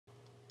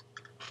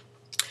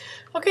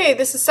Okay,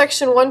 this is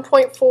section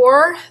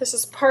 1.4. This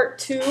is part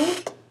 2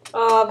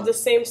 of the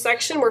same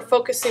section. We're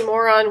focusing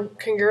more on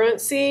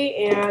congruency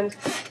and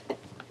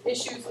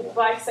issues with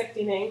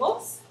bisecting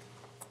angles.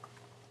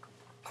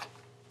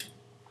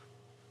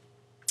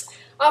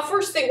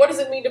 First thing, what does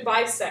it mean to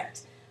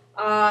bisect?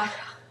 A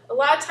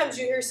lot of times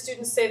you hear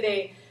students say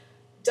they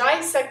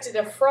dissected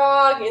a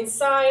frog in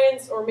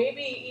science, or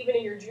maybe even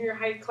in your junior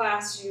high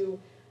class you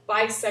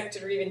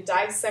bisected or even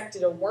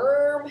dissected a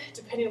worm.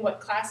 Depending on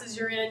what classes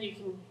you're in,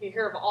 you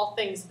hear of all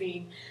things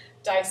being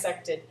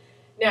dissected.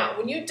 Now,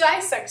 when you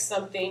dissect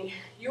something,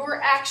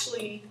 you're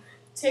actually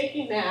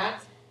taking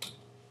that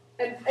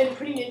and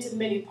putting it into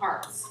many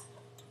parts.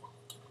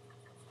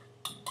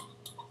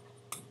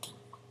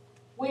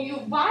 When you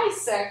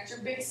bisect, you're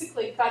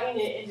basically cutting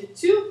it into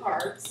 2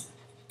 parts.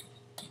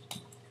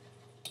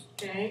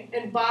 Okay,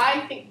 and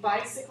think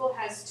bicycle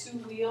has 2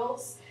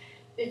 wheels.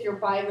 If you're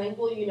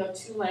bilingual, you know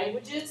 2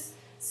 languages.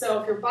 So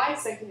if you're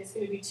bisecting, it's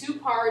going to be 2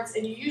 parts,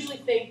 and you usually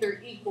think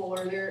they're equal,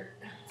 or they're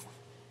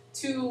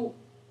 2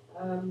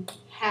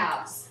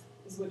 halves,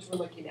 is what we're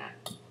looking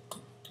at.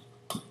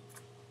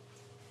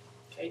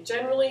 Okay,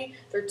 generally,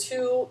 they're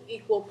 2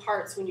 equal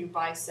parts when you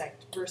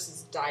bisect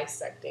versus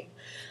dissecting.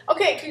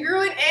 Okay,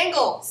 congruent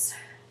angles.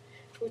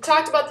 We've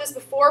talked about this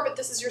before, but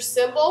this is your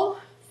symbol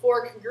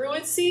for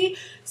congruency.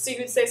 So you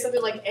could say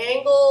something like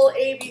angle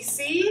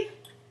ABC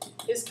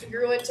is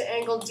congruent to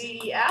angle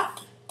DEF.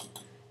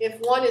 If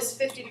one is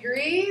 50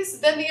 degrees,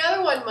 then the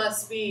other one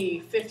must be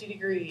 50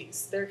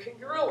 degrees. They're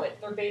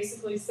congruent. They're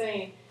basically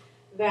saying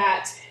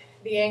that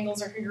the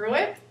angles are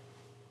congruent.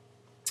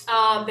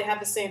 They have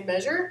the same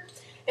measure.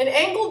 An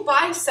angle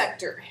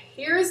bisector.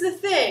 Here's the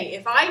thing.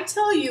 If I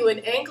tell you an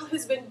angle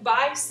has been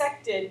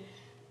bisected,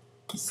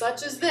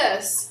 such as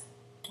this,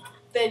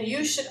 then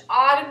you should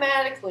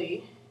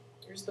automatically,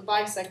 here's the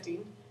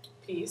bisecting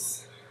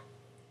piece,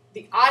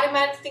 the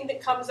automatic thing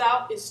that comes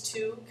out is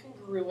 2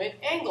 congruent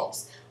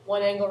angles.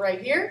 One angle right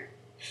here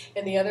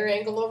and the other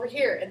angle over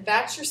here. And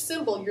that's your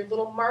symbol, your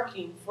little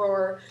marking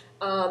for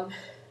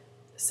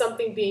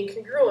something being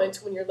congruent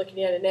when you're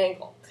looking at an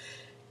angle.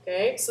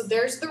 Okay, so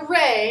there's the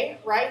ray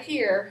right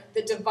here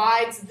that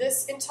divides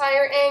this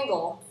entire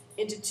angle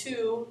into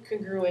 2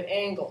 congruent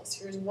angles.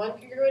 Here's one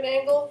congruent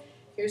angle,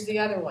 here's the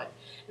other one.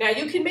 Now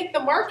you can make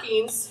the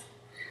markings.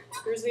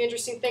 Here's the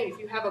interesting thing. If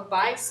you have a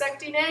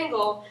bisecting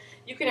angle,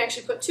 you can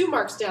actually put 2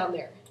 marks down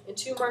there and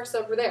 2 marks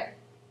over there.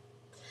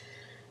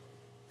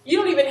 You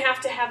don't even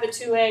have to have the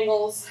 2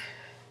 angles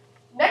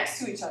next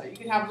to each other. You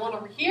can have one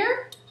over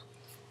here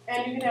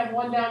and you can have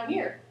one down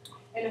here.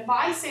 And if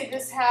I say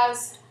this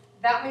has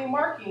that many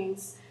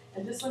markings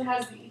and this one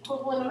has the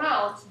equivalent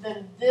amount,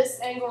 then this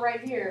angle right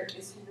here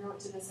is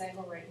congruent to this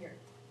angle right here.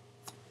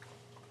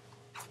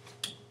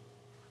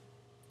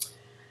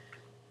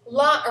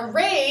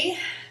 Ray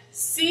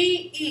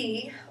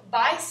CE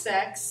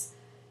bisects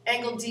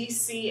angle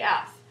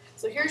DCF.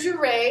 So here's your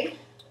ray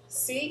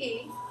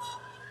CE,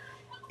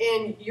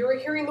 and you're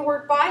hearing the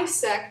word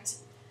bisect,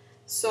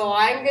 so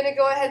I'm going to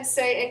go ahead and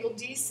say angle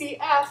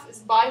DCF is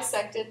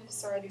bisected.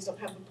 Sorry, these don't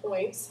have the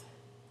points.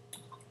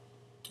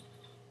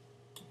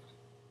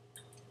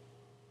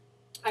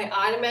 I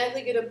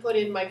automatically get to put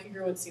in my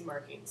congruency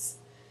markings.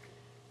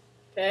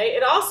 Okay,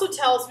 it also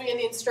tells me in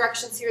the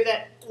instructions here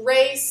that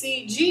ray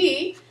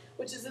CG,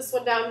 which is this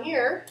one down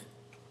here,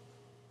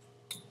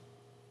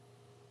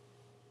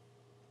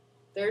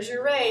 there's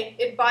your ray,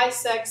 it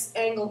bisects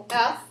angle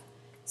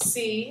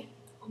FCB,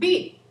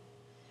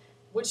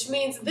 which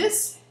means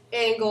this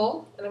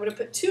angle, and I'm going to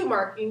put 2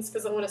 markings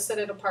because I want to set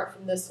it apart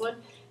from this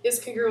one, is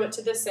congruent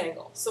to this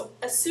angle. So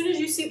as soon as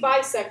you see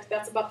bisect,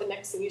 that's about the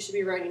next thing you should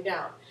be writing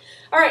down.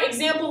 All right,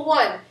 example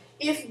 1.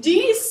 If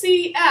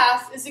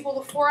DCF is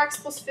equal to 4x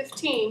plus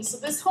 15, so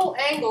this whole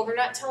angle, they're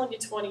not telling you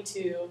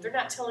 22, they're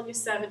not telling you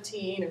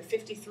 17 or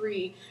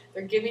 53,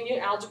 they're giving you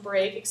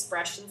algebraic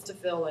expressions to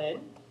fill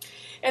in.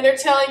 And they're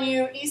telling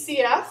you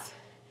ECF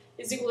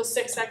is equal to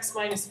 6x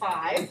minus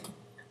 5.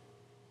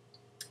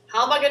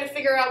 How am I going to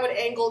figure out what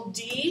angle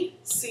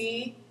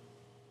DCE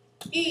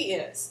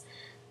is?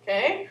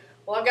 Okay,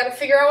 well I've got to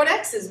figure out what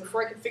x is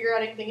before I can figure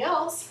out anything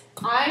else.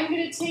 I'm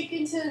going to take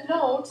into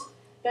note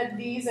that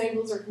these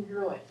angles are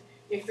congruent.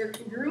 If they're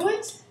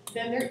congruent,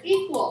 then they're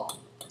equal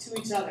to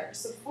each other.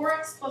 So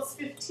 4x plus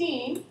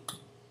 15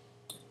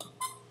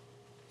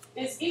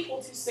 is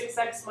equal to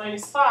 6x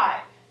minus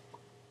 5.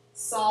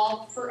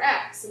 Solve for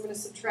x. I'm going to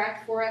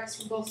subtract 4x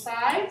from both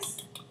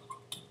sides.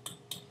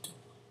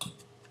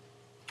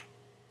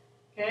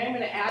 Okay, I'm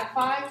going to add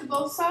 5 to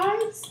both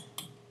sides.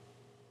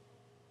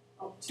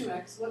 Oh,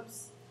 2x,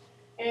 whoops.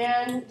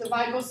 And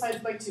divide both sides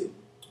by 2.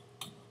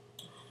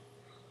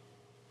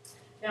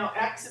 Now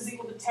x is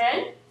equal to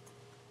 10.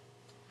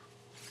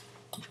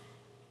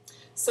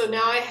 So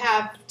now I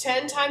have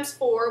 10 times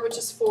 4, which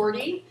is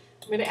 40.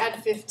 I'm going to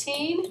add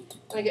 15, and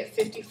I get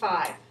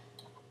 55.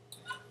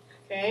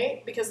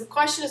 Okay, because the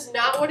question is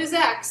not what is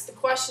x, the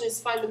question is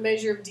find the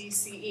measure of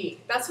DCE.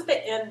 That's what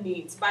the M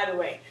means, by the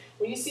way.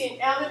 When you see an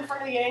M in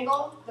front of the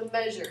angle, the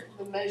measure,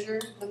 the measure,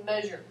 the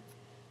measure.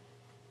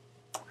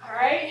 All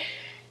right,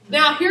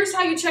 Now, here's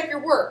how you check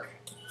your work.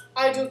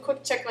 I do a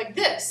quick check like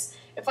this.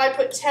 If I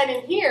put 10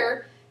 in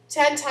here,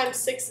 10 times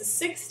 6 is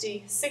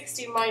 60.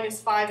 60 minus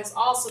 5 is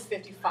also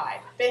 55.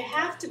 They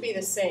have to be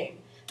the same.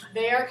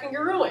 They are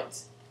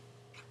congruent.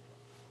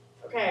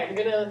 Okay, I'm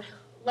going to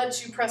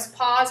let you press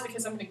pause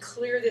because I'm going to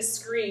clear this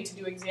screen to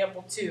do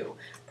example 2.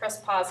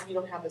 Press pause if you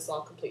don't have this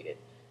all completed.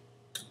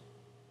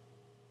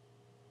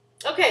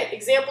 Okay,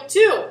 example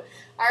 2.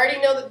 I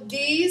already know that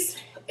these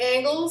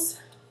angles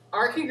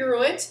are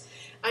congruent.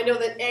 I know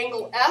that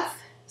angle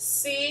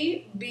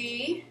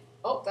FCB,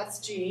 oh, that's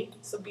G,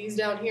 so B's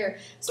down here.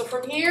 So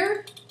from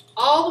here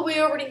all the way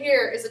over to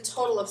here is a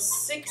total of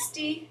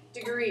 60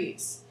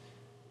 degrees.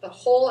 The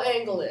whole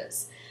angle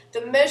is.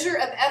 The measure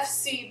of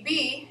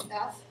FCG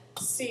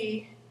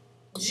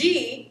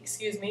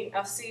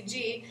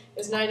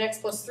is 9x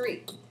plus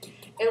 3.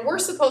 And we're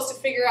supposed to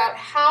figure out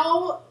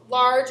how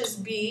large is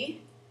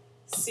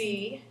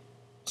BCG.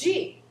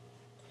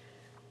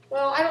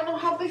 Well, I don't know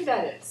how big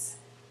that is,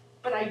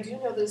 but I do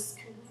know that it's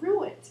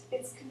congruent.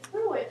 It's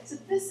congruent to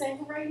this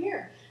angle right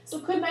here. So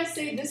couldn't I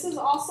say this is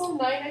also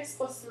 9x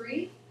plus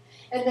 3,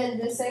 and then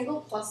this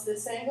angle plus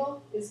this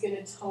angle is going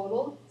to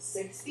total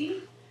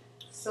 60?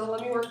 So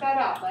let me work that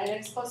out.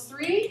 9x plus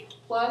 3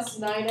 plus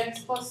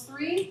 9x plus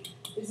 3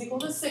 is equal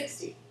to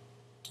 60.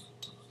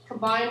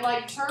 Combine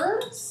like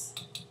terms.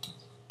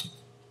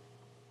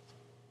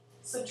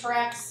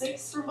 Subtract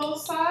 6 from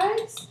both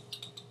sides.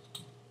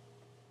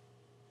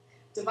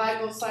 Divide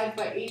both sides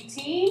by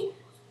 18.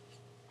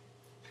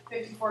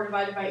 54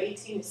 divided by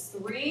 18 is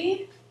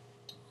 3.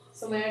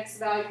 So my x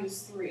value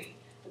is 3.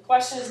 The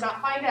question is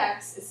not find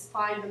x, it's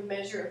find the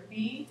measure of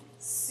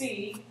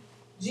BCG.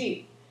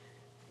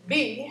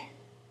 BCG.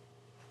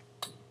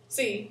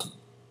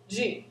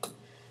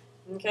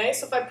 Okay,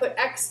 so if I put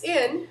x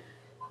in,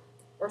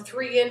 or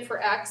 3 in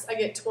for x, I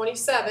get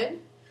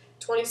 27.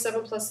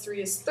 27 plus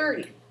 3 is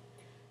 30.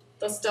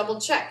 Let's double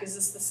check. Is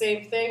this the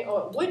same thing?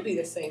 Oh, it would be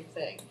the same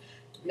thing.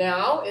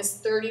 Now, is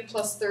 30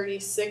 plus 30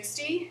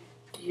 60?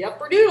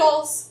 Yep,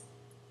 doodles.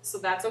 So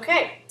that's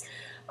okay.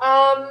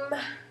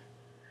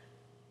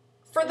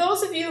 For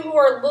those of you who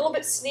are a little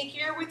bit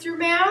sneakier with your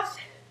math,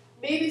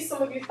 maybe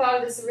some of you thought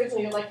of this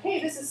originally. You're like, hey,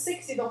 this is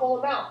 60, the whole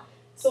amount.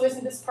 So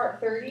isn't this part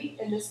 30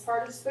 and this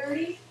part is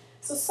 30?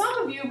 So some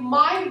of you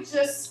might have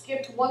just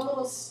skipped one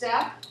little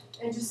step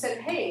and just said,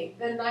 hey,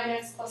 then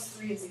 9x plus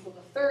 3 is equal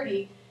to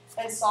 30,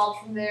 and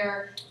solved from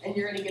there, and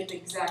you're going to get the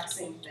exact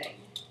same thing,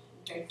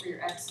 okay, for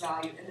your x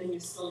value, and then you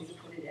still need to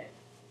put it in.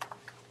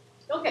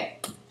 Okay,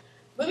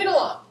 moving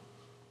along.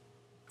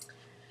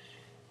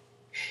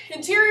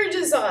 Interior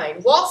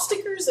design. Wall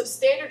stickers of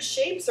standard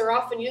shapes are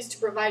often used to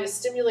provide a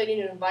stimulating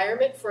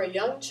environment for a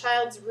young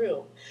child's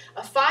room.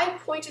 A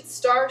 5-pointed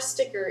star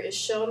sticker is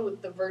shown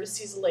with the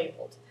vertices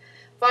labeled.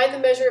 Find the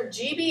measure of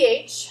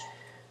GBH.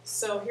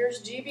 So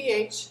here's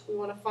GBH. We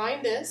want to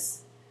find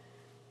this.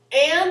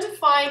 And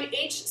find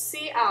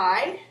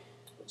HCI,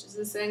 which is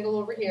this angle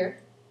over here,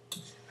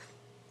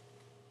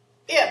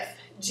 if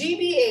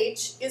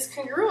GBH is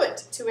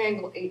congruent to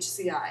angle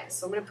HCI.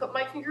 So I'm going to put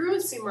my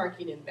congruency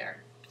marking in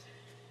there.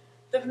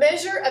 The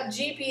measure of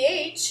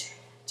GBH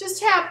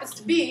just happens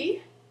to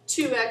be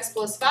 2x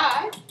plus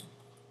 5.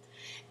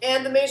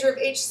 And the measure of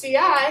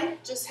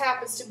HCI just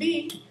happens to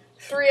be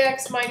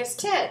 3x minus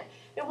 10.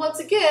 And once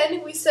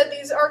again, we said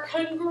these are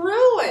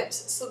congruent,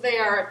 so they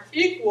are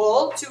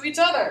equal to each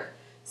other.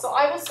 So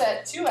I will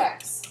set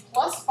 2x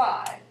plus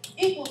 5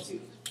 equal to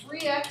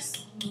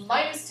 3x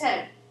minus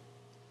 10.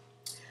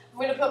 I'm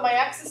going to put my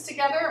x's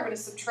together. I'm going to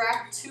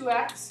subtract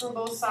 2x from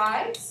both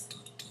sides.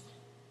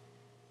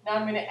 Now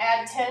I'm going to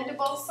add 10 to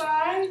both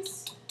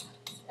sides,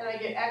 and I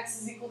get x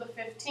is equal to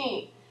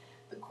 15.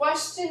 The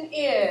question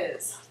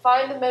is,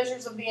 find the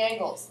measures of the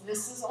angles.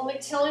 This is only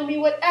telling me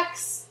what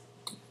x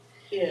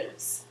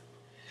is.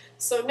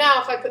 So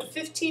now if I put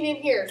 15 in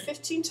here,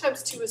 15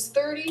 times 2 is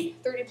 30,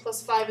 30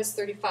 plus 5 is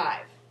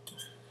 35.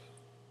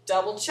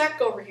 Double check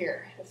over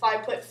here. If I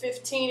put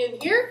 15 in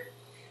here,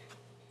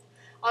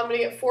 I'm going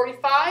to get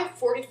 45.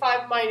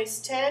 45 minus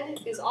 10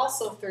 is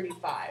also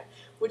 35,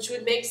 which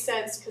would make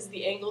sense because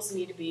the angles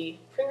need to be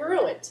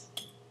congruent.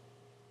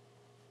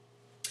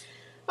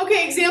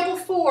 Okay, example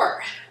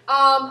 4.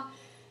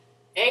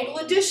 Angle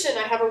addition.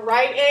 I have a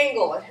right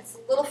angle. It's a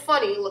little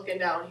funny looking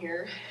down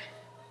here.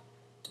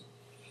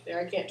 There,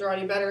 I can't draw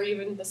any better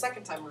even the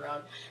second time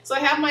around. So I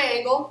have my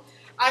angle.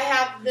 I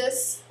have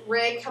this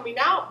ray coming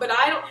out, but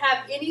I don't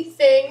have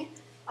anything.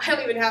 I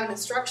don't even have an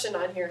instruction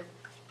on here.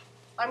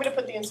 I'm going to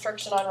put the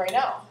instruction on right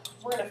now.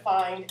 We're going to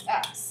find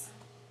x.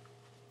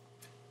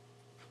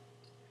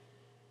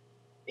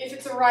 If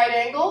it's a right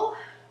angle,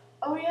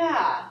 oh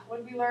yeah,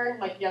 what did we learn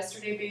like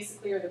yesterday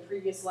basically, or the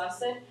previous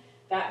lesson?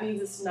 That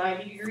means it's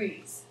 90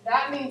 degrees.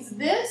 That means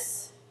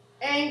this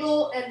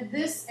angle and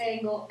this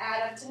angle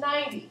add up to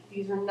 90.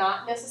 These are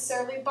not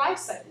necessarily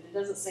bisected. It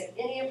doesn't say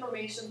any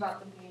information about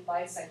them being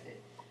bisected.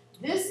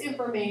 This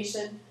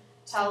information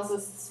tells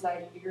us it's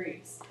 90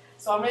 degrees.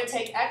 So I'm going to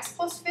take x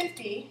plus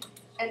 50,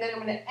 and then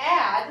I'm going to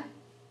add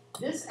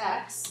this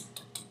x,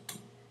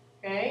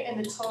 okay,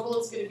 and the total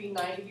is going to be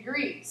 90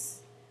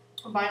 degrees.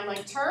 Combine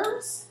like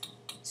terms.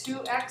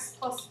 2x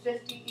plus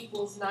 50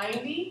 equals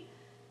 90.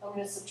 I'm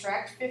going to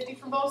subtract 50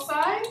 from both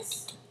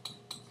sides.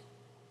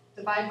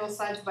 Divide both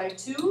sides by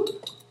 2.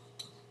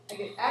 I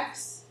get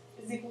x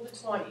is equal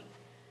to 20.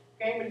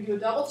 Okay, I'm going to do a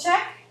double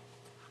check.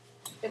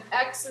 If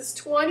x is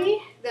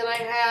 20, then I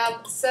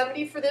have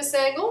 70 for this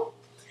angle.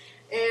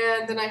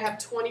 And then I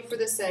have 20 for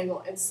this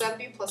angle. And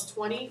 70 plus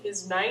 20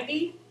 is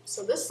 90.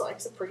 So this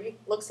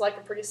looks like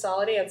a pretty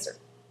solid answer.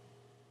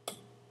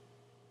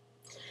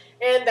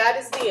 And that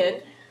is the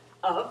end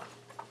of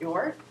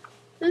your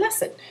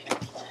lesson.